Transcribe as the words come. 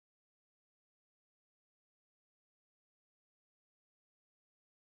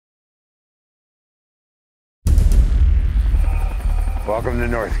Welcome to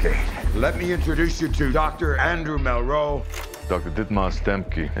Northgate. Let me introduce you to Dr. Andrew Melrose. Dr. Dietmar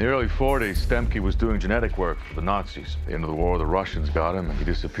Stemke. In the early 40s, Stemke was doing genetic work for the Nazis. At the end of the war, the Russians got him and he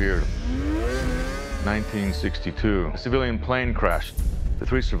disappeared. 1962, a civilian plane crashed. The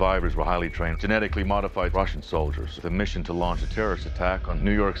 3 survivors were highly trained, genetically modified Russian soldiers with a mission to launch a terrorist attack on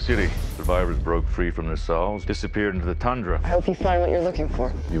New York City. Survivors broke free from their cells, disappeared into the tundra. I hope you find what you're looking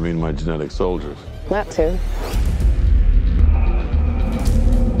for. You mean my genetic soldiers? That too.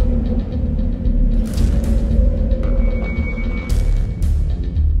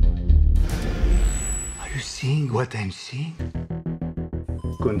 Are you seeing what I'm seeing?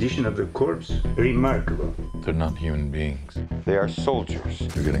 Condition of the corpse, remarkable. They're not human beings. They are soldiers.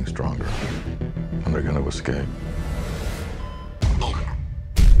 They're getting stronger, and they're going to escape.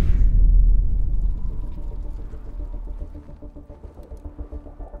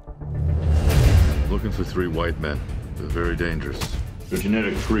 Looking for 3 white men. They're very dangerous. They're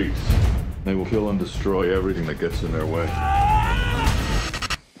genetic freaks. They will kill and destroy everything that gets in their way.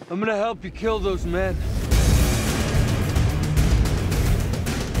 I'm gonna help you kill those men.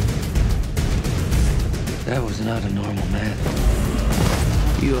 That was not a normal man.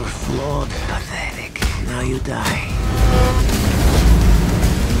 You're flawed, pathetic. Now you die.